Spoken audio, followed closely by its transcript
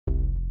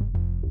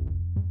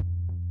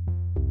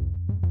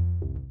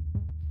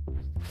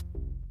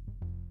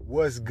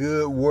What's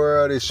good,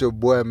 world? It's your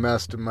boy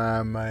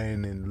Mastermind,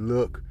 man. And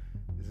look,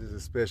 this is a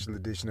special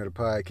edition of the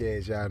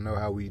podcast. Y'all know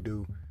how we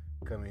do.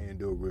 Come in and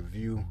do a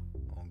review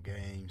on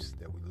games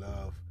that we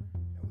love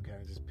and we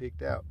kind of just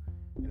picked out.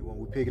 And the one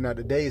we're picking out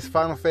today is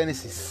Final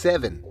Fantasy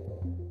VII.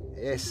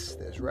 Yes,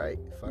 that's right.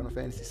 Final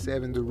Fantasy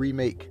VII, the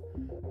remake.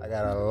 I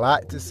got a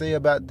lot to say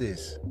about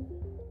this.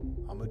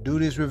 I'm going to do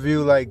this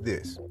review like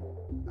this.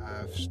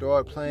 I've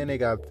started playing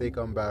it. I think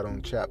I'm about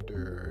on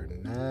chapter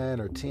 9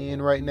 or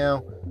 10 right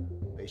now.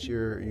 Make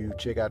sure you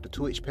check out the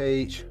Twitch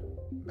page,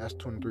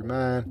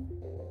 Master23Mind.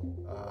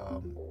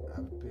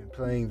 I've been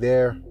playing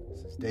there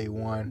since day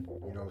one,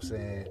 you know what I'm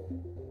saying?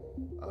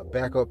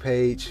 Backup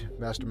page,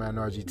 Mastermind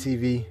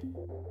RGTV.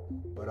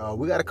 But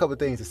we got a couple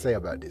things to say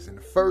about this. And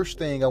the first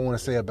thing I want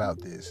to say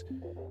about this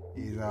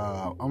is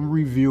I'm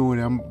reviewing,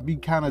 I'm be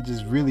kind of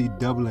just really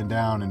doubling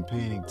down and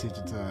paying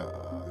attention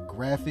to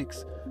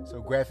graphics.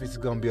 So graphics is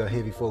going to be a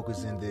heavy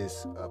focus in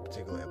this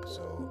particular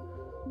episode.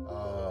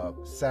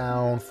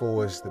 Sound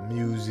for us, the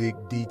music,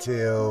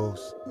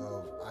 details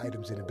of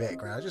items in the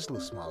background, just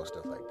little small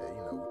stuff like that. You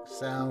know,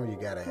 sound you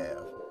gotta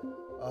have.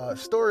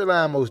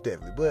 Storyline most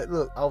definitely. But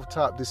look, off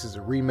top, this is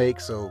a remake,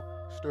 so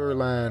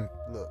storyline,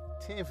 look,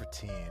 10 for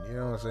 10. You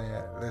know what I'm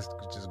saying? Let's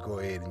just go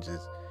ahead and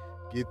just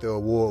get the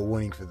award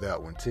winning for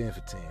that one. 10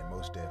 for 10,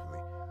 most definitely.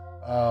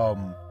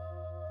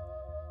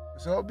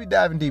 So I'll be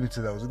diving deep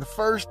into those. And the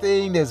first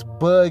thing that's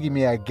bugging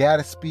me, I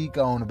gotta speak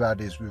on about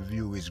this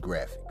review is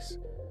graphics.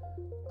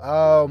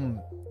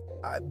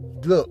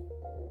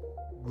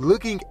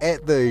 Looking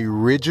at the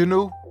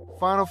original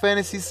Final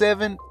Fantasy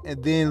VII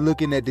and then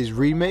looking at this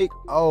remake,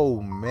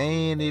 oh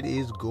man, it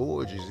is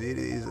gorgeous. It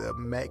is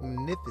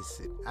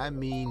magnificent. I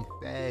mean,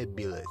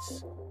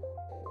 fabulous.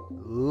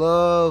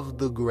 Love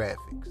the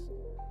graphics.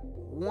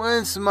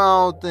 One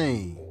small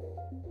thing,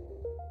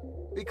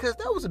 because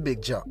that was a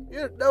big jump.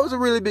 Yeah, that was a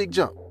really big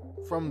jump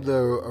from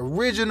the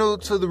original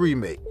to the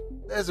remake.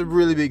 That's a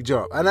really big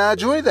jump, and I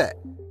enjoy that.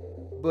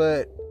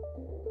 But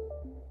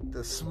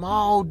the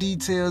small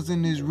details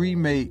in this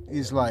remake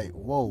is like,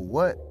 whoa,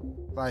 what?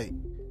 Like,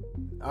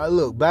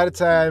 look, by the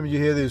time you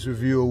hear this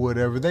review or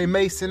whatever, they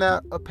may send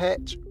out a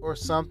patch or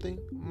something,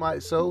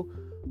 might so.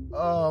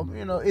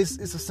 It's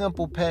a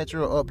simple patch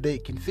or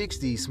update can fix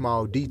these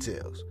small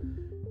details.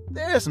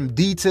 There are some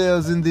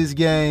details in this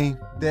game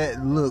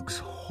that looks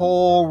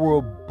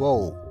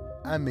horrible.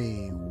 I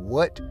mean,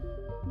 what?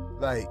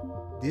 Like,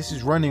 this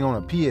is running on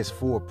a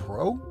PS4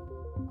 Pro?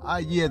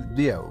 Yeah.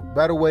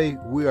 By the way,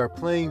 we are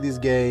playing this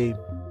game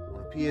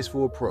on a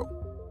PS4 Pro.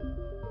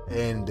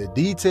 And the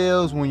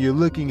details when you're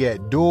looking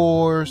at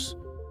doors,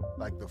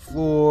 like the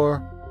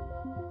floor,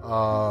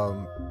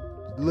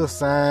 little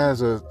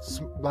signs are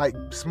like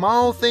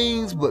small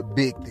things, but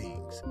big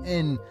things.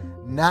 And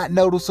not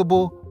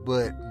noticeable,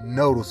 but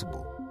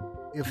noticeable.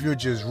 If you're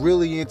just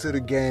really into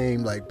the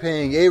game, like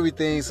paying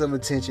everything some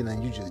attention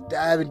and you just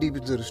diving deep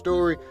into the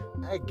story,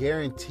 I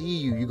guarantee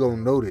you're going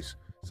to notice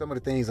some of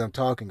the things I'm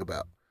talking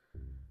about.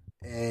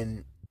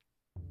 And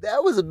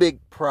that was a big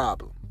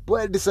problem.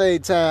 But at the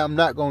same time,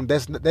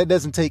 that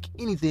doesn't take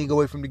anything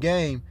away from the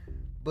game,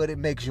 but it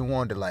makes you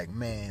wonder, like,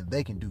 man,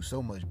 they can do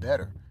so much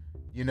better.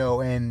 You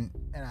know, and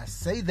I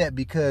say that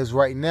because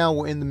right now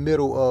we're in the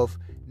middle of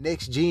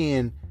next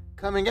gen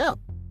coming out.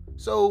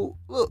 So,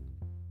 look,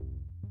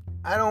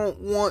 I don't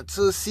want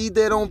to see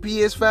that on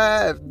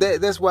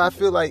PS5. That's why I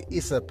feel like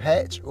it's a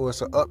patch or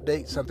it's an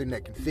update, something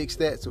that can fix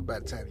that. So by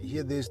the time you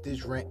hear this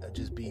rant will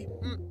just be,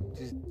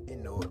 just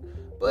ignore it.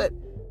 But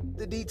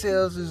the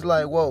details is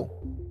like, whoa,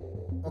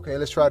 okay,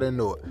 let's try to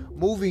ignore it.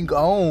 Moving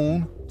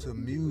on to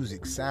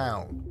music,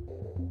 sound.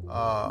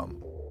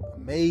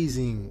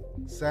 Amazing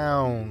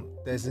sound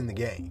that's in the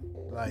game.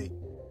 Like,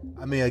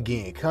 I mean,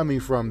 again, coming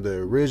from the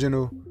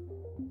original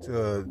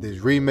to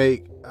this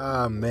remake,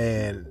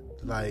 man,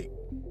 like,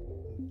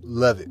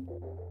 love it.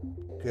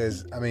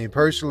 Because, I mean,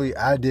 personally,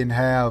 I didn't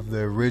have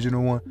the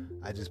original one.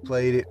 I just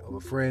played it at a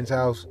friend's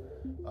house,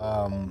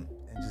 and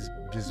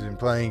just been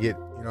playing it,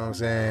 you know what I'm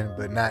saying,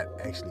 but not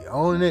actually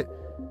owning it.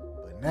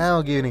 But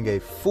now getting a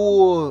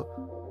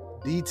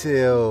full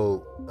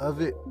detail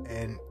of it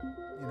and,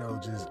 you know,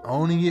 just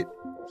owning it,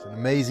 it's an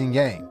amazing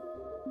game.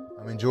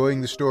 I'm enjoying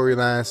the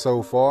storyline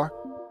so far,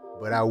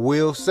 but I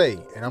will say,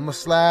 and I'm going to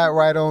slide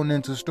right on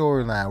into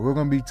storyline. We're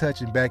going to be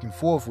touching back and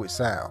forth with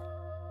sound.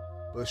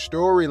 But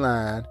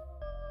storyline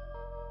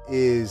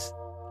it's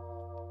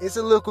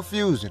a little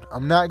confusing.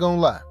 I'm not going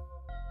to lie.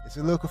 It's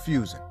a little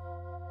confusing.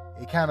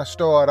 It kind of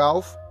started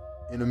off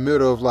in the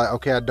middle of like,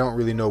 okay, I don't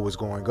really know what's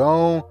going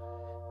on.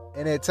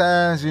 And at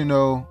times, you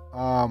know,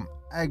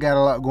 I got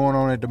a lot going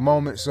on at the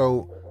moment,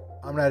 so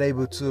I'm not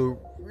able to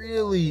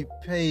really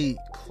pay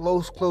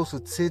close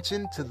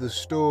attention to the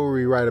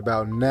story right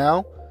about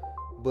now.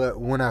 But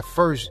when I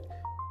first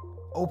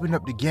opened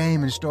up the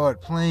game and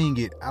started playing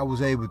it, I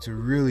was able to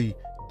really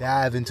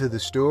dive into the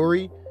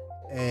story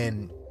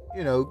and,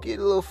 you know, get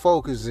a little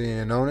focus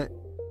in on it.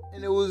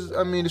 And it was,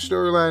 I mean, the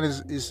storyline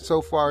is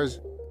so far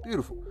is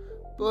beautiful,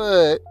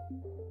 but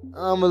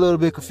I'm a little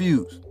bit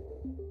confused.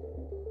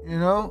 You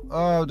know,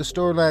 the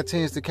storyline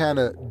tends to kind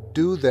of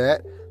do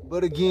that,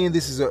 But again,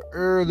 this is an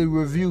early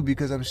review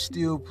because I'm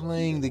still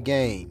playing the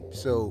game.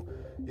 So,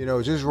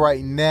 just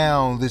right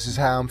now, this is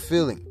how I'm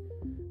feeling.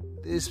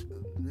 This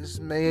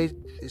may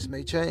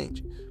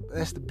change. But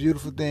that's the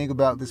beautiful thing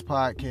about this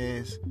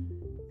podcast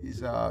is,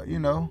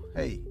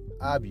 hey,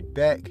 I'll be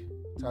back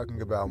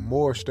talking about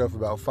more stuff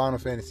about Final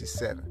Fantasy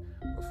VII.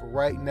 But for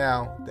right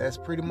now, that's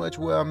pretty much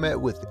where I'm at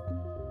with it.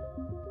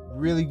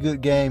 Really good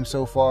game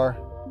so far.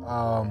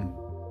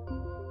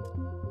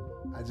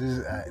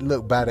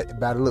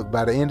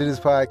 By the end of this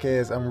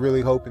podcast, I'm really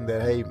hoping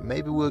that, hey,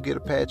 maybe we'll get a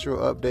patch or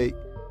update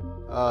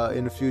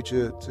in the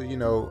future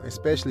to,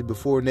 especially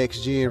before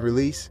next gen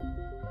release.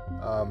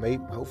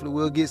 Hopefully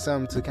we'll get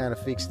something to kind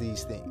of fix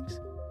these things.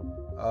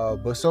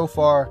 But so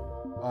far,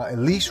 at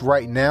least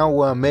right now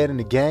where I'm at in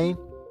the game,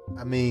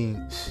 I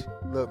mean,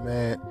 look,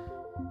 man,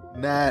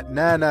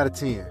 9 out of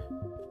 10.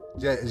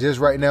 Just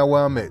right now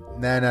where I'm at,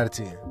 9 out of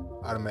 10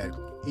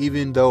 automatically.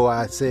 Even though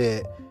I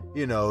said,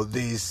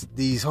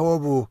 these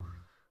horrible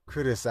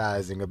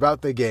criticizing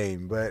about the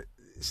game, but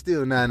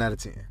still 9 out of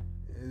 10.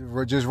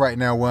 Just right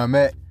now where I'm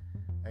at,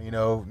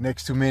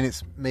 next 2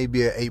 minutes,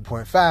 maybe an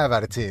 8.5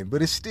 out of 10,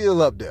 but it's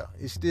still up there.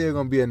 It's still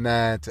going to be a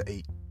 9 to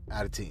 8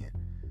 out of 10.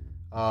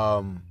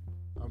 I'm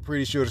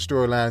pretty sure the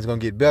storyline is going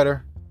to get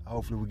better.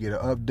 Hopefully we get an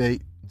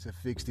update to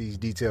fix these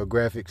detailed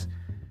graphics.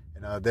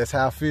 And that's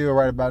how I feel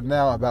right about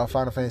now about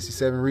Final Fantasy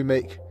VII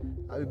Remake.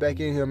 I'll be back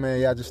in here, man.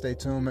 Y'all just stay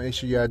tuned. Make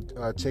sure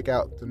y'all check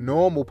out the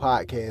normal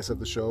podcast of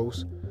the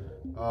shows,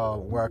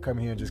 where I come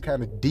here and just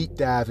kind of deep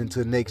dive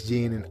into next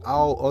gen and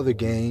all other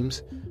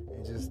games,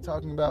 and just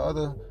talking about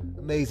other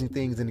amazing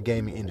things in the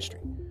gaming industry.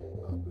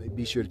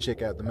 Be sure to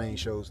check out the main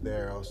shows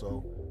there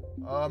also.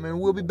 And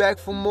we'll be back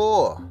for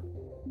more.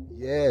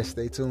 Yeah,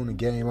 stay tuned and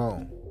game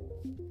on.